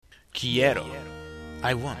Quiero.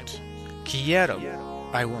 I want. Quiero.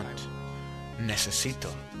 I want. Necesito.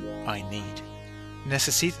 I need.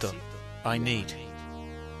 Necesito. I need.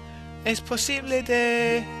 Es posible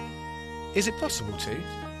de... Is it possible to?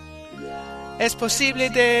 Es posible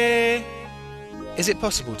de... Is it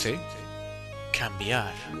possible to?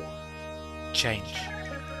 Cambiar. Change.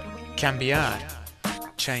 Cambiar.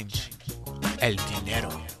 Change. El dinero.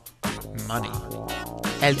 Money.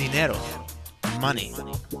 El dinero. Money.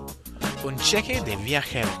 Un cheque de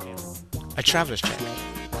viajero. A traveler's check.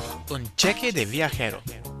 Un cheque de viajero.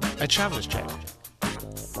 A traveler's check.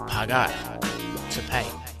 Pagar. To pay.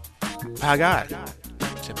 Pagar.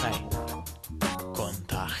 To pay. Con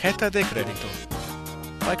tarjeta de crédito.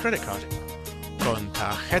 By credit card. Con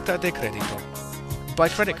tarjeta de crédito. By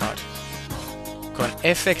credit card. Con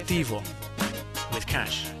efectivo. With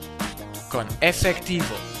cash. Con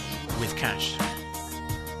efectivo. With cash.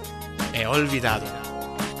 He olvidado.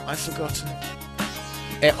 I've forgotten.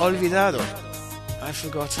 He olvidado. I've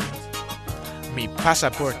forgotten. Mi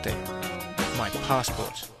pasaporte. My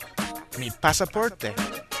passport. Mi pasaporte.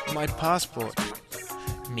 My passport.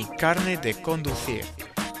 Mi carne de conducir.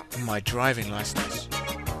 My driving license.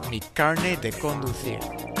 Mi carne de conducir.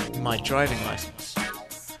 My driving license.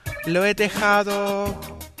 Lo he dejado.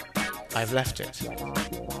 I've left it.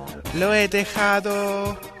 Lo he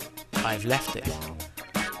dejado. I've left it.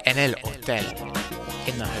 En el hotel.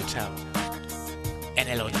 In the hotel. En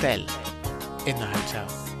el hotel. In the hotel.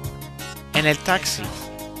 En el taxi.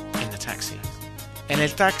 In the taxi. En el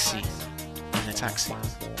taxi. In the taxi.